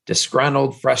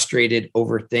disgruntled, frustrated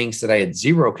over things that I had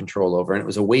zero control over. And it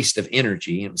was a waste of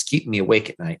energy, and it was keeping me awake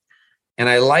at night. And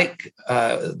I like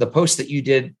the post that you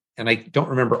did, and I don't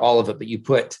remember all of it, but you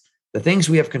put, the things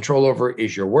we have control over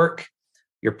is your work,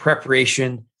 your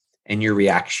preparation, and your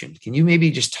reaction. Can you maybe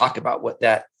just talk about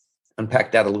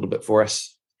unpack that a little bit for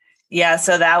us? Yeah.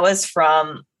 So that was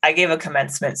I gave a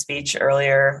commencement speech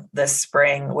earlier this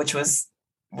spring, which was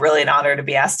really an honor to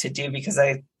be asked to do, because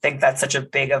I think that's such a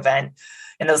big event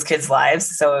in those kids'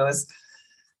 lives. So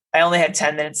I only had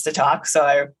 10 minutes to talk. So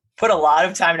I put a lot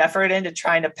of time and effort into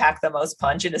trying to pack the most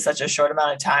punch into such a short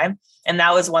amount of time. And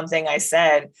that was one thing I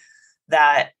said,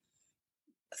 that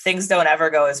things don't ever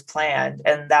go as planned.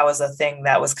 And that was a thing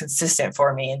that was consistent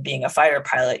for me in being a fighter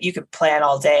pilot. You could plan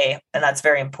all day, and that's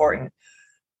very important,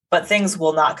 but things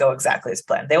will not go exactly as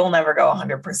planned. They will never go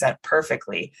 100%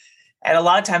 perfectly. And a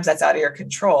lot of times that's out of your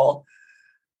control,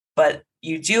 but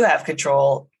you do have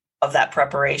control of that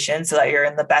preparation so that you're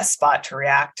in the best spot to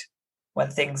react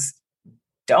when things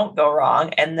don't go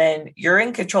wrong. And then you're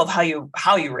in control of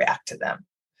how you react to them.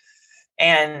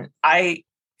 And I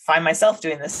find myself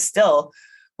doing this still,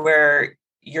 where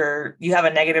you have a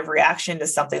negative reaction to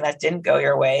something that didn't go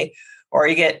your way, or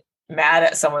you get mad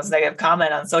at someone's negative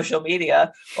comment on social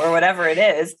media or whatever it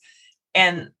is.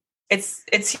 And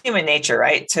it's human nature,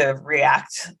 right, to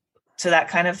react to that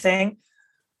kind of thing.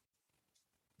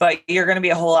 But you're going to be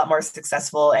a whole lot more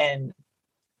successful and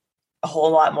a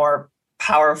whole lot more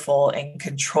powerful in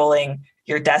controlling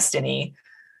your destiny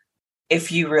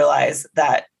if you realize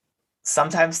that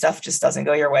sometimes stuff just doesn't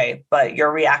go your way, but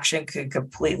your reaction could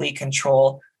completely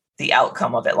control the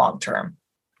outcome of it long term.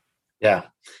 Yeah.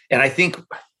 And I think,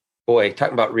 boy,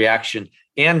 talking about reaction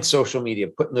and social media,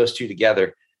 putting those two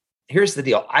together, here's the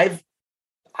deal.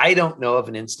 I don't know of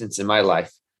an instance in my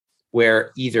life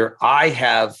where either I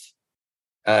have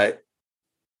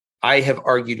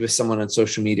argued with someone on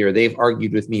social media, or they've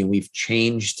argued with me, and we've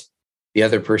changed the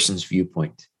other person's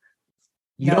viewpoint.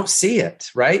 You don't see it,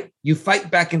 right? You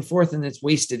fight back and forth, and it's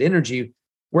wasted energy.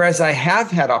 Whereas I have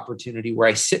had opportunity where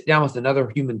I sit down with another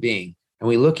human being and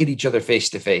we look at each other face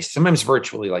to face, sometimes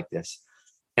virtually like this,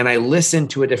 and I listen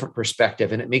to a different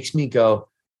perspective, and it makes me go,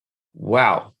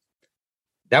 wow,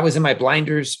 that was in my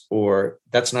blinders, or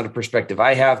that's not a perspective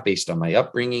I have based on my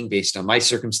upbringing, based on my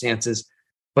circumstances.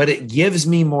 But it gives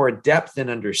me more depth and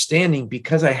understanding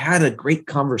because I had a great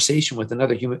conversation with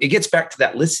another human. It gets back to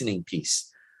that listening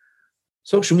piece.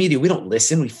 Social media, we don't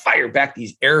listen. We fire back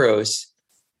these arrows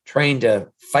trying to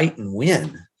fight and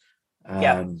win.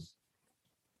 I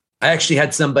actually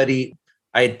had somebody,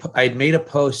 I'd made a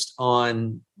post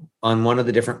on one of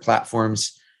the different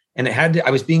platforms, and I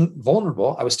was being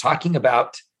vulnerable. I was talking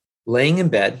about laying in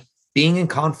bed, being in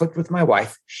conflict with my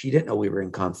wife. She didn't know we were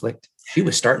in conflict. She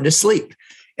was starting to sleep,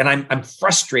 and I'm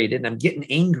frustrated and I'm getting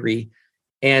angry.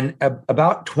 And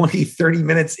about 20, 30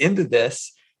 minutes into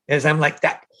this, as I'm like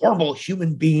that horrible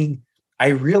human being, I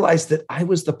realized that I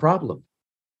was the problem.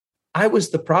 I was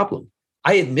the problem.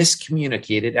 I had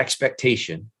miscommunicated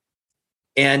expectation,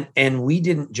 and we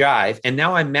didn't jive. And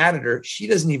now I'm mad at her. She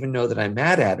doesn't even know that I'm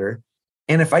mad at her.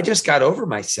 And if I just got over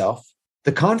myself,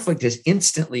 the conflict is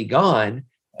instantly gone.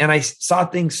 And I saw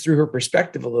things through her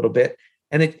perspective a little bit.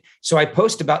 So I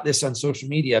post about this on social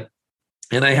media,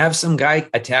 and I have some guy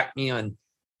attack me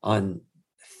on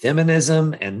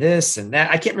feminism and this and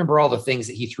that. I can't remember all the things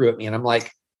that he threw at me. And I'm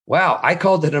like, Wow. I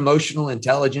called it emotional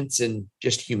intelligence and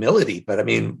just humility, but I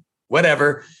mean,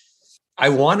 whatever. I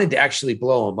wanted to actually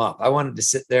blow them up. I wanted to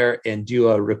sit there and do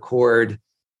a record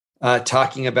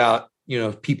talking about,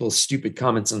 people's stupid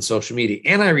comments on social media.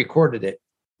 And I recorded it.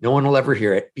 No one will ever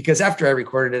hear it because after I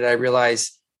recorded it, I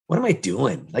realized, what am I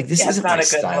doing? Like, this isn't my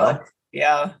style. Look.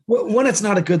 Yeah. One, it's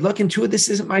not a good look. And two, this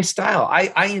isn't my style.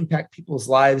 I impact people's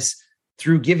lives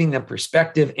through giving them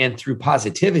perspective and through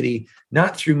positivity,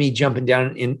 not through me jumping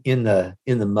down in the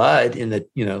mud, in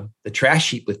the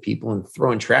trash heap with people and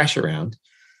throwing trash around.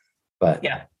 But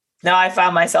yeah, no, I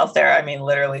found myself there. I mean,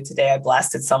 literally today I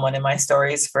blasted someone in my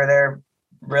stories for their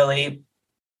really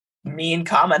mean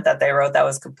comment that they wrote that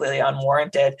was completely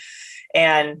unwarranted.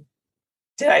 And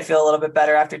did I feel a little bit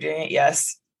better after doing it?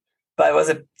 Yes. But was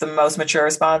it the most mature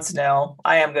response? No.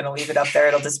 I am going to leave it up there.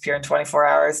 It'll disappear in 24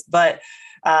 hours. But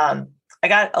I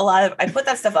put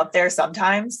that stuff up there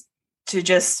sometimes to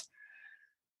just,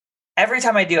 every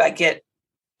time I do, I get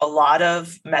a lot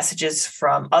of messages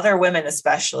from other women,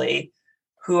 especially,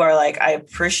 who are like, I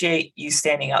appreciate you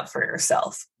standing up for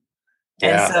yourself.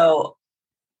 Yeah. And so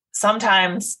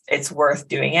sometimes it's worth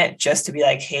doing it just to be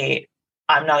like, hey,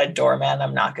 I'm not a doorman.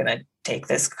 I'm not going to take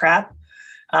this crap.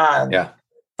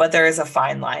 But there is a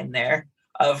fine line there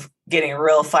of getting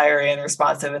real fiery and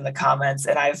responsive in the comments.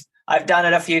 And I've done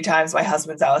it a few times. My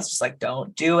husband's always just like,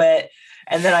 don't do it.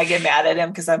 And then I get mad at him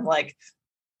because I'm like,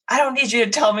 I don't need you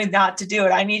to tell me not to do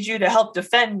it. I need you to help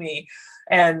defend me.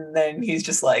 And then he's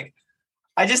just like,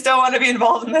 I just don't want to be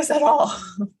involved in this at all.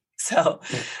 So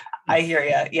I hear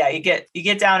you. Yeah, you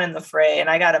get down in the fray. And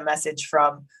I got a message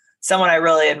from someone I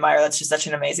really admire. That's just such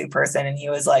an amazing person. And he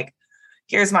was like,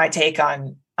 here's my take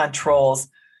on trolls.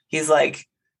 He's like,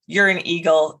 you're an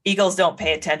eagle. Eagles don't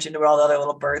pay attention to what all the other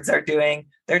little birds are doing.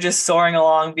 They're just soaring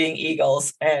along being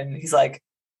eagles. And he's like,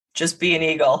 just be an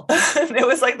eagle. And it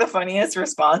was like the funniest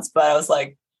response, but I was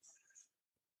like,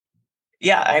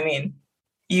 yeah, I mean,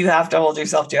 you have to hold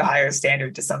yourself to a higher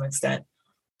standard to some extent.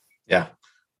 Yeah,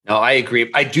 no, I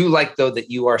agree. I do like, though, that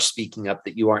you are speaking up,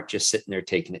 that you aren't just sitting there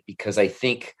taking it, because I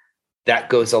think that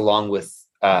goes along with,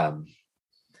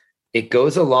 it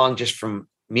goes along just from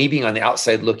me being on the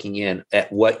outside looking in at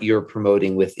what you're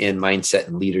promoting within mindset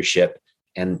and leadership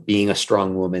and being a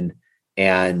strong woman.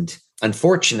 And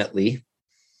unfortunately,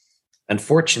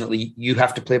 you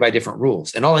have to play by different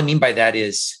rules. And all I mean by that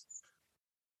is,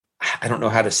 I don't know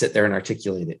how to sit there and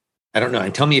articulate it. I don't know.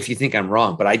 And tell me if you think I'm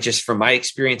wrong, but I just, from my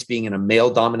experience being in a male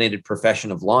dominated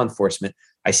profession of law enforcement,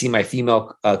 I see my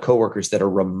female coworkers that are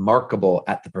remarkable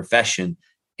at the profession.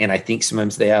 And I think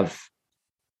sometimes they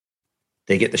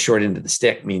get the short end of the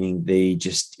stick, meaning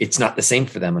it's not the same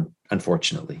for them,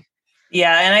 unfortunately.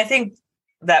 Yeah. And I think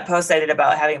that post I did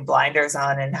about having blinders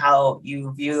on and how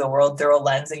you view the world through a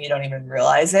lens and you don't even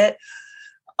realize it.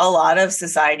 A lot of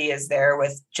society is there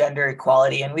with gender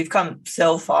equality, and we've come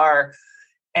so far,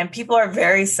 and people are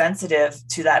very sensitive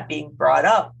to that being brought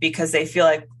up because they feel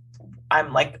like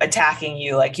I'm like attacking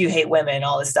you, like you hate women,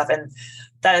 all this stuff. And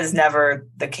that is never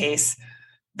the case.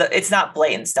 It's not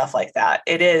blatant stuff like that.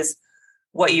 It is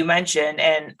what you mentioned.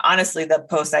 And honestly, the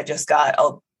post I just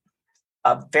got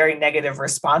a very negative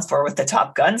response for with the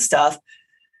Top Gun stuff,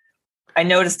 I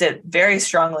noticed it very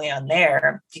strongly on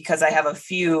there because I have a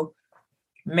few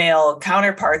male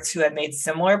counterparts who had made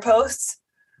similar posts,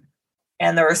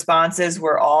 and the responses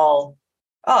were all,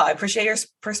 oh, I appreciate your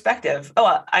perspective.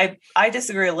 Oh, I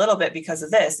disagree a little bit because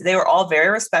of this. They were all very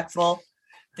respectful.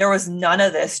 There was none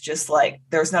of this,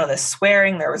 there was none of this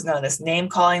swearing. There was none of this name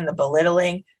calling, the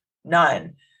belittling,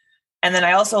 none. And then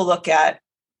I also look at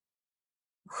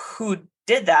who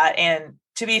did that. And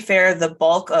to be fair,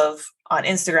 on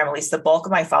Instagram, at least the bulk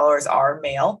of my followers are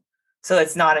male. So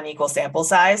it's not an equal sample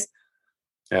size.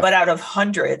 Yeah. But out of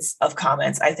hundreds of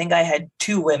comments, I think I had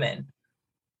 2 women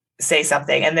say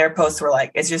something, and their posts were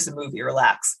like, it's just a movie,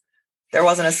 relax. There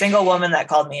wasn't a single woman that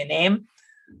called me a name.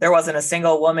 There wasn't a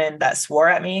single woman that swore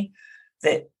at me.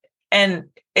 And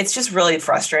it's just really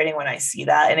frustrating when I see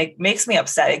that. And it makes me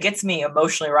upset. It gets me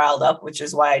emotionally riled up, which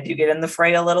is why I do get in the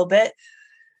fray a little bit,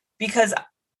 because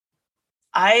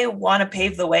I want to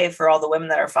pave the way for all the women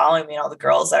that are following me and all the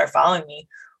girls that are following me,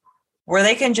 where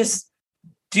they can just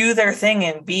do their thing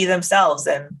and be themselves.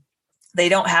 And they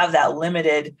don't have that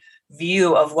limited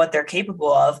view of what they're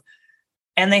capable of.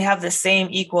 And they have the same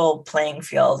equal playing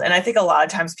field. And I think a lot of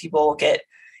times people will get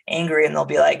angry and they'll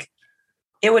be like,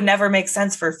 it would never make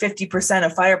sense for 50%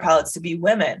 of fighter pilots to be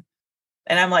women.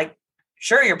 And I'm like,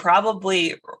 sure, you're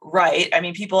probably right. I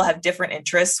mean, people have different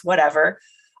interests, whatever.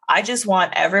 I just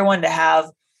want everyone to have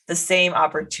the same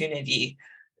opportunity,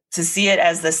 to see it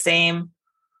as the same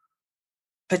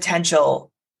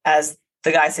potential as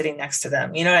the guy sitting next to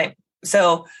them.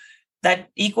 So that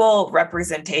equal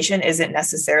representation isn't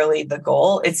necessarily the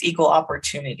goal. It's equal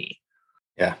opportunity.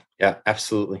 Yeah,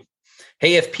 absolutely.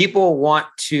 Hey, if people want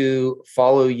to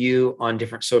follow you on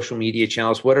different social media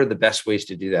channels, what are the best ways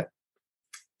to do that?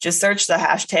 Just search the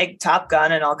hashtag Top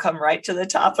Gun and I'll come right to the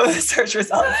top of the search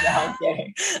results. No, I'm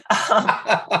kidding.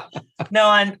 No,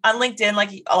 on LinkedIn, like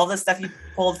all the stuff you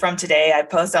pulled from today, I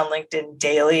post on LinkedIn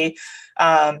daily.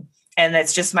 And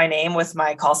it's just my name with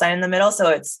my call sign in the middle. So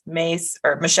it's Mace,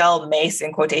 or Michelle Mace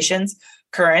in quotations,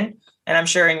 Curran. And I'm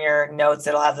sure in your notes,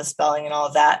 it'll have the spelling and all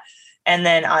of that. And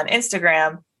then on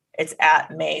Instagram, it's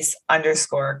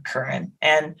 @Mace_Curran.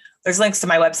 And there's links to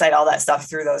my website, all that stuff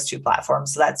through those two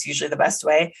platforms. So that's usually the best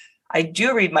way. I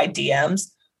do read my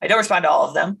DMs. I don't respond to all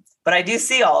of them, but I do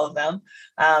see all of them.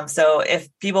 So if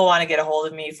people want to get a hold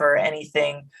of me for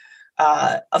anything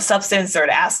of substance or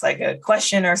to ask like a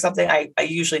question or something, I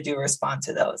usually do respond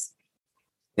to those.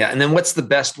 Yeah. And then what's the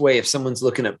best way if someone's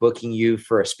looking at booking you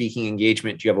for a speaking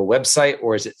engagement? Do you have a website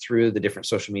or is it through the different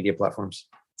social media platforms?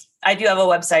 I do have a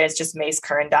website. It's just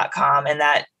macecurran.com. And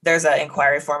that there's an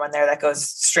inquiry form on there that goes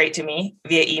straight to me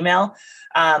via email.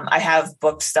 I have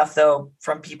booked stuff though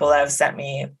from people that have sent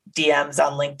me DMs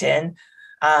on LinkedIn,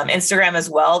 Instagram as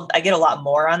well. I get a lot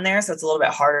more on there. So it's a little bit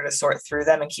harder to sort through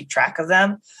them and keep track of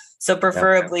them. So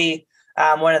preferably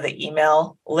one of the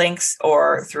email links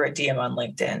or through a DM on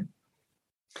LinkedIn.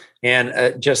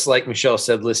 And just like Michelle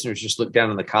said, listeners, just look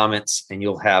down in the comments and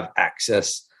you'll have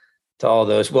access to all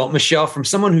those. Well, Michelle, from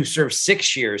someone who served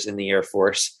 6 years in the Air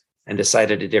Force and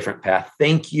decided a different path,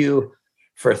 thank you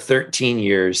for 13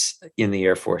 years in the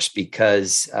Air Force,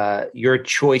 because your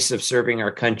choice of serving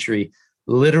our country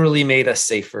literally made us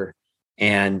safer.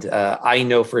 And I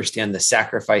know firsthand the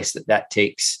sacrifice that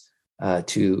takes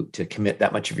to commit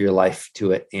that much of your life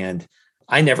to it. And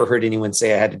I never heard anyone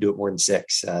say I had to do it more than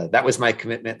 6. That was my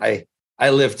commitment. I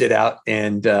lived it out,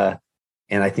 and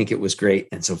I think it was great.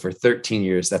 And so for 13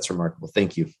 years, that's remarkable.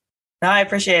 Thank you. No, I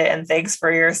appreciate it. And thanks for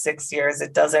your 6 years.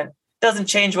 It doesn't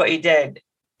change what you did,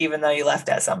 even though you left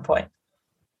at some point.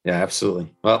 Yeah,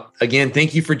 absolutely. Well, again,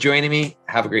 thank you for joining me.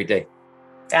 Have a great day.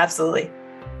 Absolutely.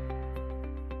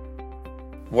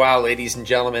 Wow, ladies and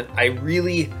gentlemen, I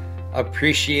really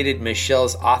appreciated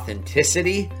Michelle's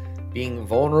authenticity, being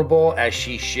vulnerable as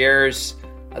she shares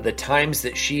the times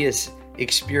that she has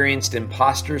experienced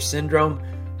imposter syndrome.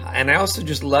 And I also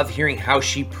just love hearing how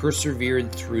she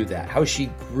persevered through that, how she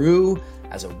grew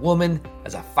as a woman,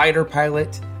 as a fighter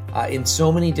pilot, in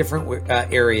so many different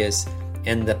areas.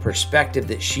 And the perspective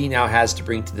that she now has to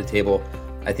bring to the table,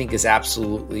 I think, is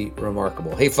absolutely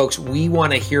remarkable. Hey, folks, we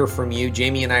want to hear from you.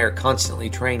 Jamie and I are constantly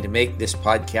trying to make this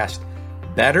podcast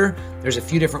better. There's a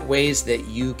few different ways that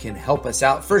you can help us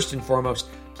out. First and foremost,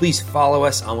 please follow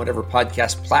us on whatever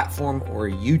podcast platform or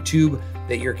YouTube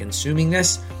that you're consuming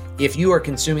this. If you are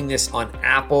consuming this on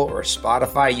Apple or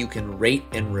Spotify, you can rate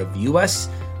and review us.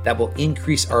 That will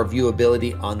increase our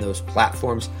viewability on those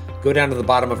platforms. Go down to the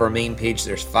bottom of our main page.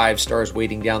 There's 5 stars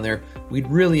waiting down there. We'd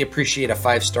really appreciate a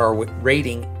 5-star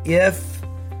rating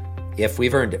if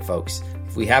we've earned it, folks.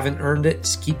 If we haven't earned it,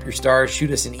 just keep your stars.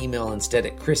 Shoot us an email instead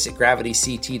at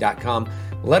chris@gravityct.com.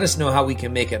 Let us know how we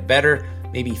can make it better.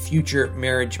 Maybe future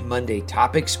Marriage Monday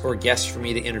topics or guests for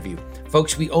me to interview.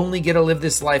 Folks, we only get to live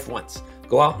this life once.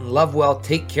 Go out and love well.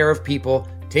 Take care of people.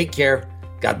 Take care.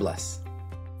 God bless.